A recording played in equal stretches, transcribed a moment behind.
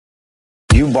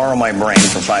You borrow my brain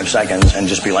for 5 seconds and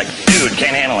just be like, dude,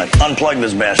 can't handle it. Unplug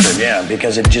this bastard. Yeah,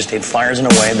 because it fires in a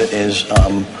way that is,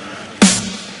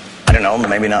 I don't know,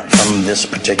 maybe not from this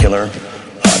particular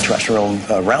terrestrial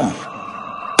realm.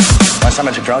 Last time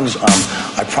I took drugs,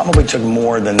 I probably took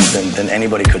more than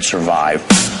anybody could survive.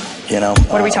 You know.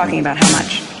 What are we talking about? How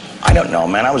much? I don't know,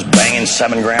 man. I was banging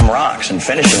 7-gram rocks and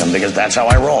finishing them because that's how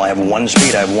I roll. I have one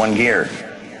speed. I have one gear.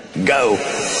 Go.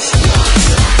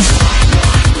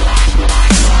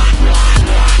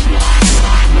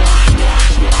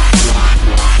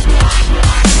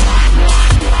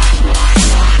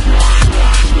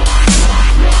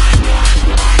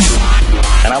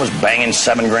 And I was banging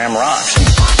 7-gram rocks.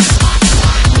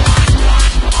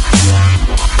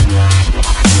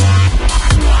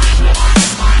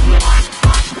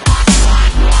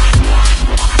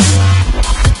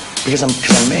 Because I'm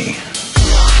me.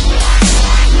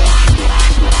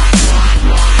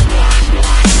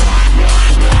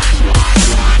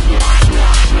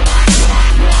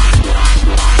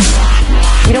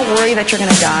 You don't worry that you're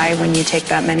going to die when you take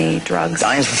that many drugs?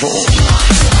 Dying's for fools.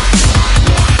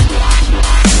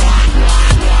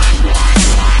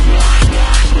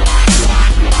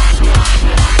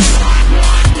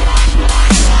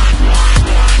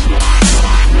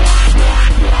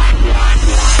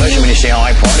 Especially when you see how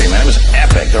I party, man. It was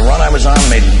epic. The run I was on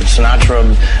made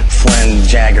Sinatra, Flynn,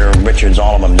 Jagger, Richards,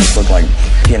 all of them just look like,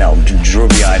 you know,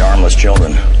 droopy-eyed, armless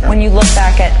children. When you look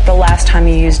back at the last time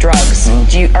you used drugs,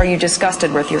 are you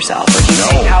disgusted with yourself? Or do you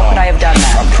think, how could I have done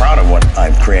that? I'm proud of what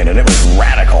I've created. It was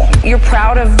radical. You're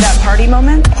proud of that party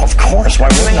moment? Of course. Why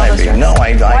wouldn't I be? No,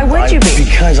 Why would you be?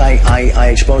 Because I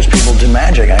expose people to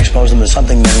magic. I expose them to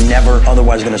something they're never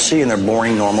otherwise going to see in their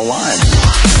boring, normal lives.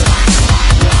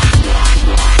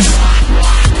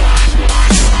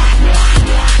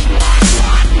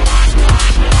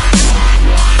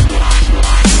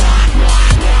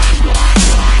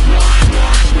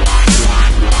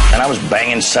 And I was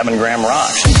banging 7-gram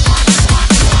rocks.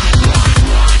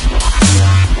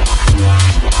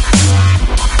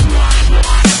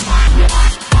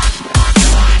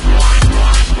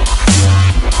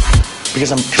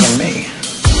 Because I'm me.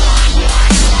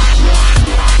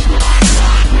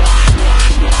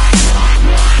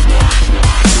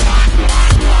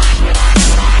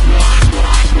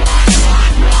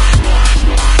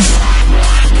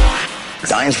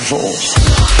 Dying's for fools.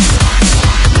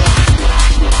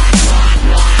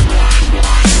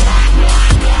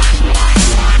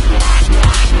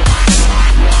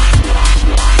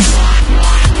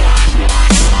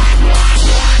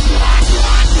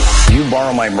 You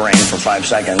borrow my brain for 5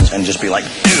 seconds and just be like,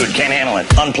 dude, can't handle it.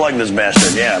 Unplug this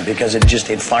bastard. Yeah, because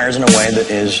it fires in a way that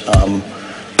is,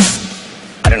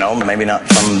 I don't know, maybe not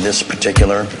from this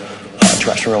particular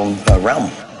terrestrial realm.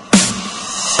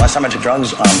 Last time I took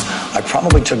drugs, I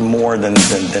probably took more than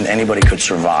anybody could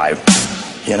survive.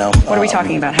 You know. What are we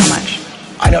talking about? How much?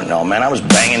 I don't know, man. I was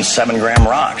banging 7-gram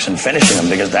rocks and finishing them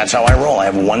because that's how I roll. I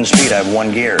have one speed. I have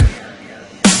one gear.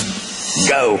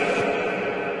 Go.